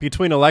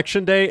Between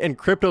election day and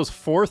crypto's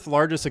fourth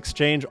largest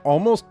exchange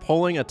almost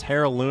pulling a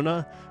Terra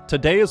Luna,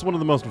 today is one of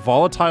the most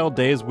volatile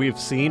days we've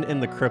seen in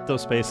the crypto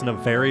space in a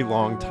very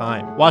long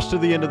time. Watch to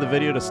the end of the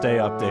video to stay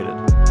updated.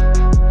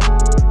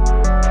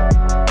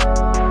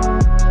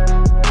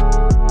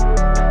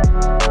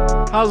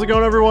 How's it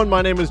going, everyone?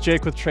 My name is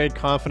Jake with Trade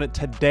Confident.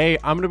 Today,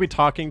 I'm going to be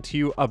talking to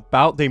you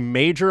about the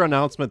major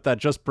announcement that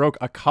just broke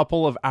a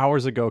couple of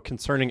hours ago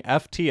concerning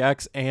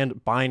FTX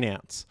and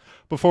Binance.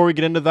 Before we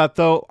get into that,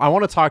 though, I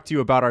want to talk to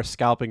you about our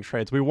scalping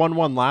trades. We won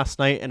one last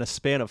night in a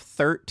span of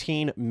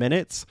 13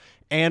 minutes,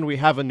 and we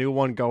have a new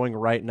one going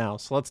right now.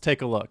 So let's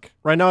take a look.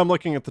 Right now, I'm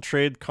looking at the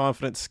Trade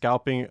Confident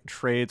scalping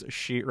trades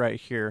sheet right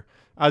here.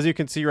 As you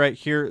can see right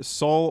here,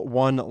 Sol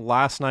won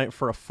last night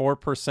for a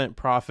 4%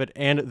 profit,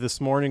 and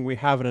this morning we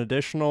have an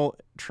additional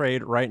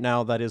trade right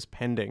now that is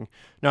pending.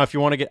 Now, if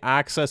you want to get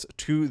access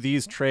to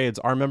these trades,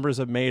 our members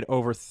have made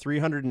over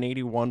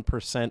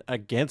 381%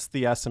 against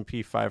the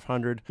S&P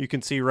 500. You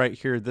can see right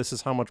here, this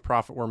is how much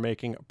profit we're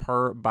making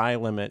per buy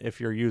limit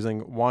if you're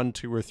using 1,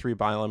 2, or 3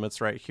 buy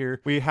limits right here.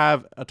 We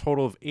have a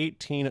total of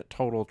 18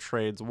 total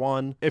trades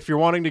won. If you're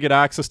wanting to get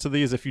access to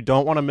these, if you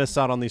don't want to miss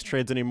out on these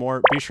trades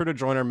anymore, be sure to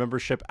join our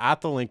membership at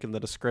the link in the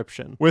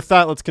description. With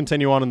that, let's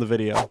continue on in the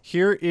video.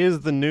 Here is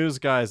the news,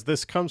 guys.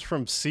 This comes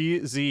from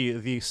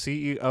CZ, the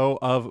CEO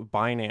of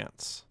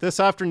Binance. This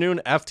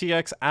afternoon,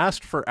 FTX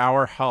asked for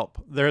our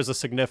help. There is a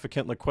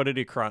significant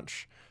liquidity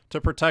crunch. To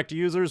protect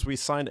users, we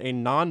signed a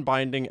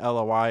non-binding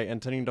LOI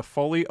intending to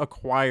fully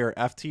acquire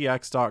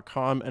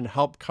FTX.com and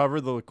help cover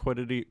the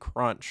liquidity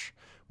crunch.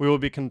 We will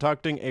be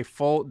conducting a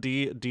full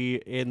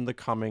DD in the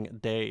coming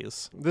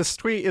days. This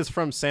tweet is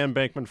from Sam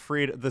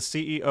Bankman-Fried, the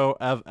CEO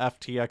of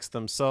FTX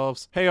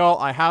themselves. Hey all,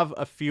 I have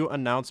a few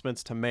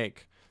announcements to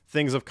make.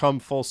 Things have come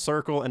full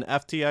circle, and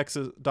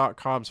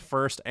FTX.com's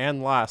first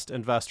and last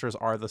investors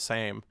are the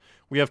same.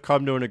 We have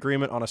come to an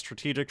agreement on a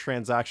strategic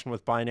transaction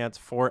with Binance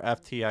for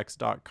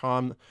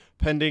FTX.com,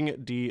 pending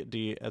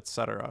DD,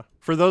 etc.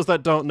 For those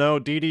that don't know,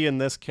 DD in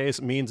this case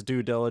means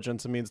due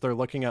diligence. It means they're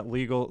looking at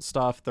legal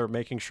stuff. They're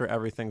making sure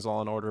everything's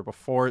all in order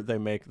before they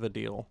make the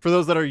deal. For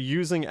those that are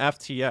using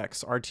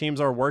FTX, our teams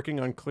are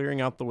working on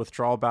clearing out the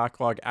withdrawal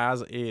backlog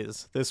as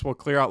is. This will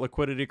clear out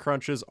liquidity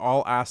crunches.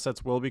 All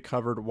assets will be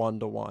covered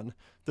one-to-one.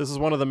 This is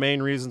one of the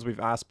main reasons we've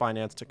asked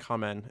Binance to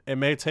come in. It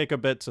may take a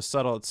bit to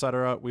settle,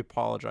 etc. We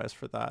apologize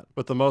for that.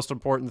 But the most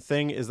important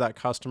thing is that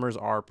customers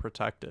are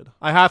protected.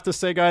 I have to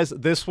say, guys,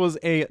 this was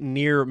a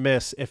near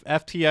miss. If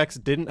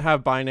FTX didn't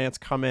have Binance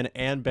come in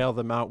and bail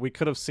them out, we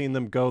could have seen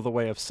them go the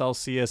way of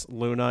Celsius,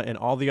 Luna, and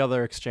all the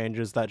other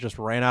exchanges that just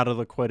ran out of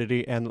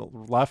liquidity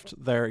and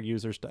left their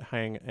users to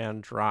hang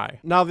and dry.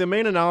 Now, the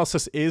main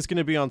analysis is going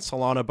to be on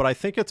Solana, but I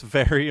think it's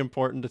very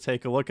important to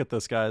take a look at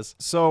this, guys.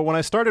 So when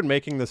I started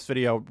making this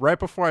video, right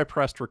before I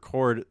pressed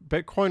record,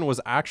 Bitcoin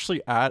was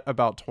actually at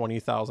about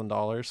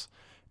 $20,000.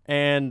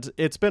 And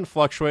it's been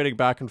fluctuating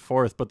back and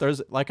forth, but there's,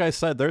 like I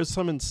said, there's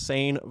some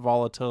insane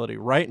volatility.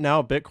 Right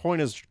now, Bitcoin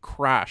has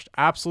crashed,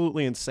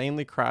 absolutely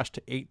insanely crashed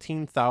to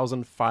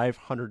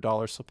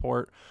 $18,500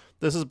 support.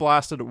 This is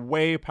blasted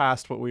way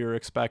past what we were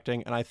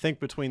expecting, and I think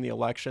between the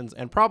elections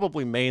and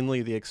probably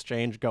mainly the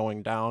exchange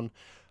going down,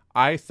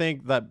 I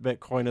think that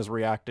Bitcoin is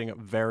reacting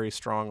very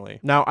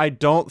strongly. Now, I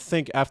don't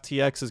think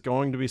FTX is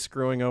going to be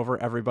screwing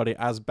over everybody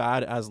as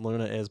bad as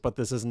Luna is, but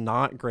this is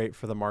not great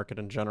for the market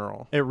in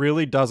general. It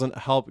really doesn't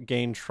help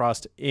gain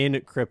trust in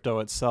crypto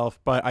itself,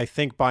 but I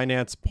think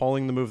Binance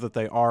pulling the move that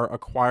they are,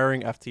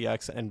 acquiring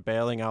FTX and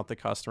bailing out the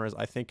customers,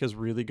 I think is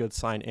really good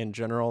sign in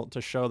general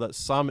to show that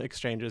some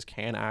exchanges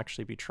can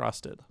actually be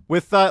trusted.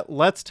 With that,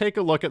 let's take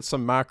a look at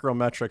some macro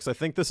metrics. I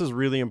think this is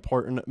really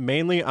important.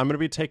 Mainly, I'm going to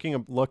be taking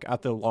a look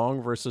at the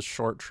long versus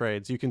short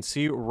trades. You can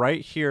see right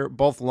here,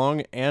 both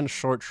long and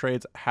short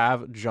trades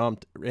have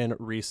jumped in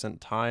recent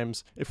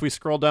times. If we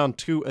scroll down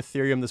to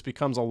Ethereum, this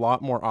becomes a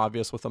lot more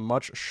obvious with a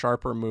much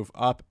sharper move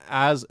up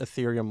as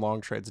Ethereum long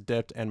trades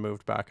dipped and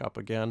moved back up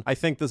again. I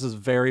think this is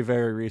very,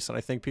 very recent.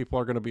 I think people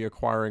are going to be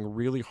acquiring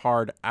really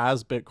hard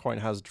as Bitcoin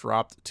has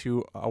dropped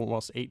to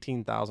almost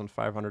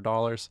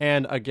 $18,500.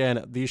 And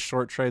again, these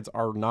short trades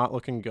are not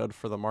looking good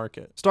for the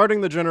market. Starting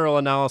the general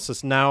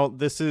analysis now,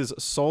 this is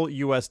Sol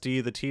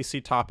USD, the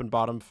TC top and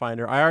bottom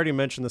finder. I already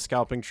mentioned the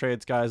scalping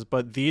trades, guys,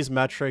 but these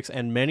metrics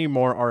and many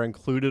more are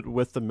included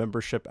with the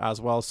membership as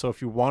well. So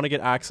if you want to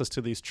get access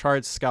to these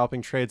charts,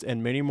 scalping trades,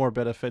 and many more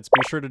benefits,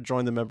 be sure to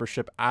join the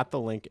membership at the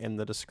link in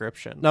the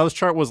description. Now, this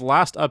chart was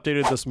last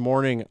updated this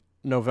morning,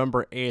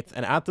 November 8th,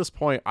 and at this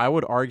point I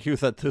would argue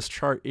that this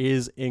chart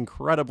is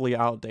incredibly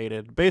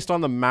outdated based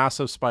on the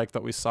massive spike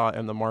that we saw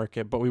in the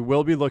market, but we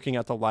will be looking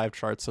at the live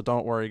chart, so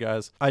don't worry,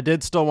 guys. I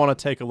did still want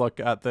to take a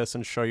look at this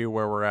and show you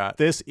where we're at.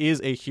 This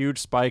is a huge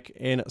spike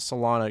in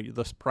Solana.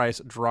 This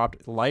price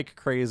dropped like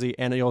crazy,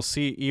 and you'll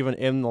see even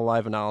in the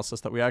live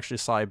analysis that we actually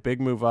saw a big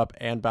move up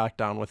and back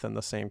down within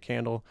the same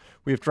candle.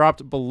 We've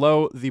dropped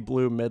below the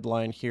blue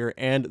midline here,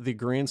 and the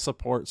green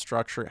support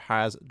structure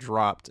has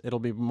dropped. It'll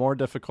be more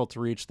difficult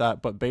to reach that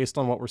that, but based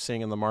on what we're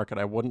seeing in the market,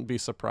 I wouldn't be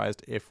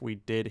surprised if we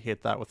did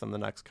hit that within the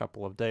next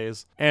couple of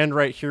days. And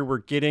right here, we're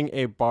getting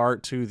a bar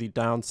to the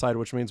downside,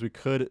 which means we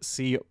could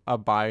see a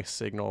buy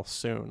signal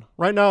soon.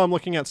 Right now, I'm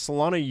looking at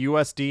Solana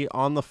USD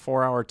on the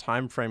 4-hour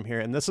time frame here,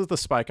 and this is the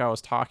spike I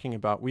was talking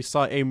about. We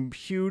saw a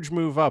huge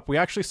move up. We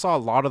actually saw a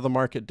lot of the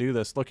market do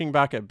this. Looking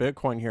back at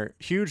Bitcoin here,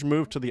 huge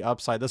move to the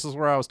upside. This is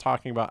where I was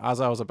talking about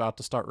as I was about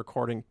to start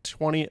recording,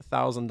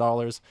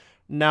 $20,000.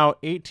 Now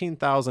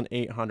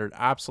 18,800,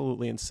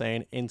 absolutely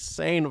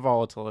insane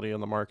volatility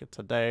in the market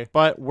today.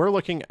 But we're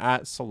looking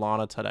at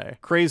Solana today.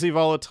 Crazy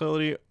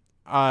volatility.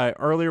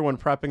 Earlier when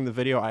prepping the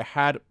video, I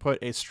had put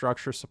a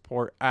structure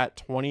support at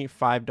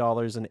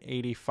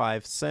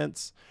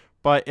 $25.85.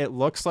 But it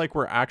looks like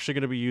we're actually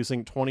going to be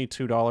using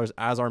 $22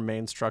 as our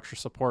main structure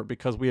support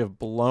because we have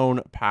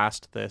blown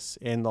past this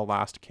in the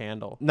last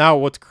candle. Now,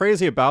 what's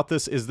crazy about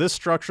this is this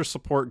structure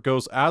support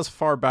goes as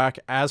far back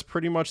as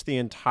pretty much the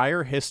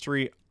entire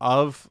history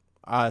of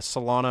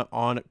Solana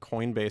on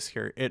Coinbase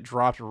here. It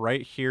dropped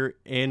right here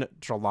in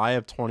July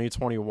of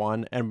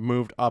 2021 and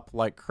moved up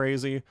like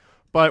crazy.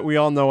 But we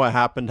all know what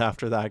happened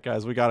after that,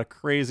 guys. We got a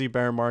crazy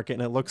bear market,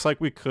 and it looks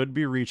like we could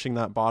be reaching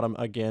that bottom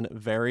again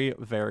very,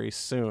 very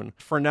soon.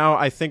 For now,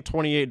 I think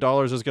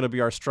 $28 is going to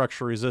be our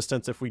structural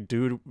resistance if we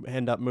do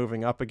end up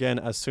moving up again.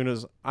 As soon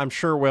as I'm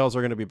sure whales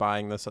are going to be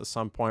buying this at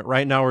some point.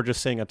 Right now, we're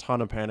just seeing a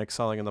ton of panic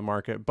selling in the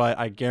market, but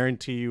I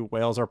guarantee you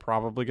whales are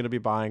probably going to be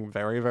buying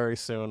very, very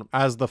soon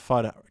as the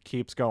FUD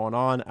keeps going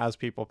on, as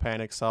people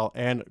panic sell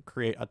and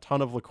create a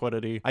ton of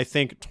liquidity. I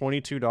think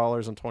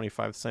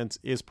 $22.25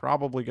 is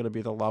probably going to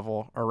be the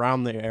level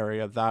around the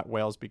area that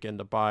whales begin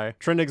to buy.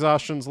 Trend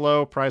exhaustion's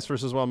low, price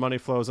versus while money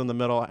flows in the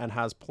middle and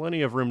has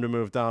plenty of room to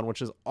move down,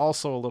 which is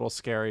also a little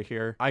scary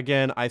here.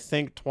 Again, I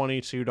think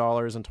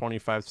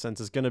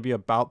 $22.25 is going to be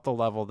about the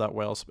level that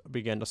whales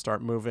begin to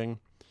start moving.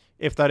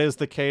 If that is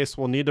the case,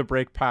 we'll need to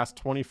break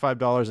past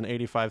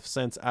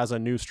 $25.85 as a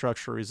new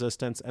structural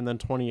resistance, and then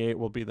 28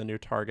 will be the new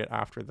target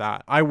after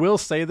that. I will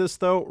say this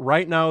though,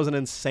 right now is an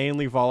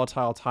insanely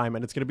volatile time,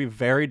 and it's going to be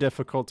very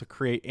difficult to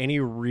create any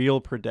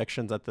real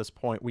predictions at this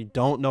point. We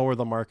don't know where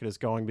the market is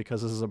going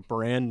because this is a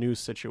brand new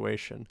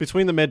situation.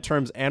 Between the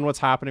midterms and what's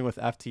happening with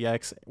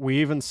FTX, we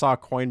even saw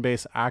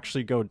Coinbase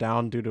actually go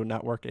down due to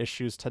network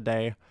issues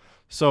today.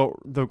 So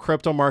the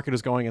crypto market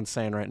is going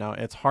insane right now.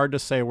 It's hard to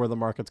say where the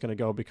market's going to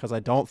go because I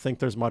don't think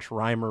there's much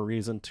rhyme or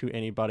reason to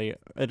anybody.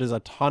 It is a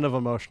ton of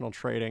emotional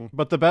trading.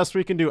 But the best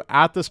we can do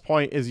at this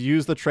point is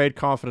use the trade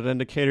confident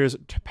indicators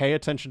to pay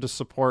attention to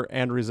support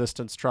and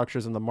resistance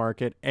structures in the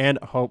market and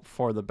hope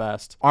for the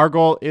best. Our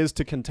goal is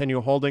to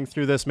continue holding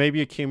through this, maybe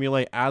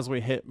accumulate as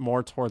we hit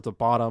more towards the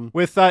bottom.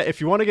 With that,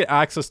 if you want to get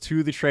access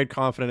to the trade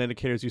confident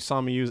indicators you saw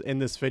me use in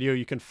this video,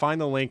 you can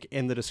find the link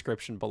in the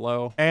description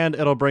below, and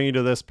it'll bring you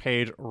to this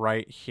page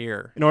right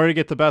here. In order to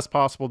get the best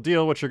possible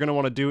deal, what you're going to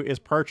want to do is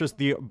purchase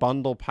the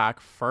bundle pack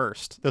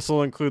first. This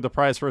will include the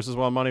price versus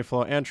while money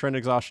flow and trend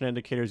exhaustion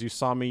indicators you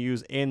saw me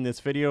use in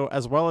this video,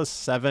 as well as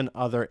 7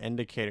 other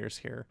indicators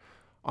here.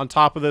 On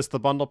top of this, the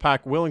bundle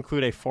pack will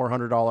include a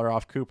 $400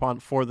 off coupon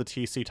for the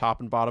TC top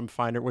and bottom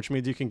finder, which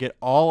means you can get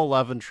all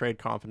 11 trade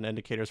confident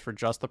indicators for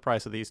just the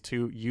price of these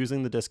 2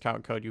 using the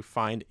discount code you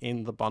find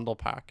in the bundle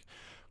pack.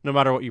 No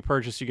matter what you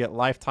purchase, you get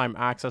lifetime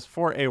access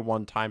for a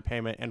one-time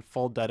payment and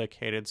full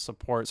dedicated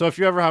support. So if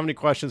you ever have any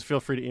questions, feel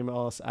free to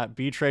email us at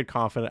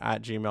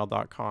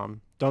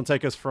btradeconfident@gmail.com. Don't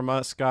take us from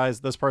us,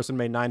 guys. This person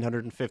made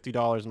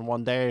 $950 in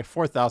one day,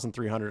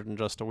 $4,300 in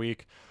just a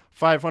week,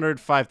 $500,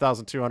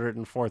 $5,200,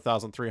 and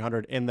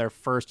 $4,300 in their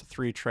first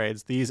 3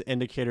 trades. These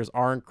indicators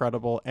are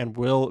incredible and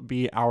will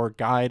be our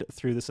guide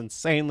through this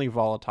insanely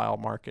volatile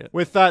market.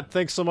 With that,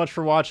 thanks so much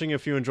for watching.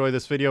 If you enjoyed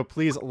this video,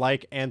 please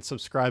like and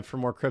subscribe for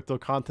more crypto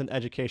content,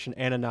 education,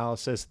 and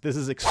analysis. This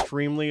is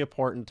extremely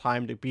important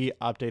time to be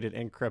updated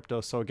in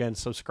crypto. So again,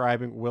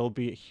 subscribing will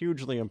be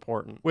hugely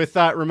important. With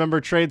that,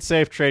 remember, trade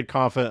safe, trade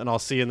confident, and I'll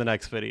see you in the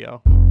next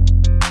video.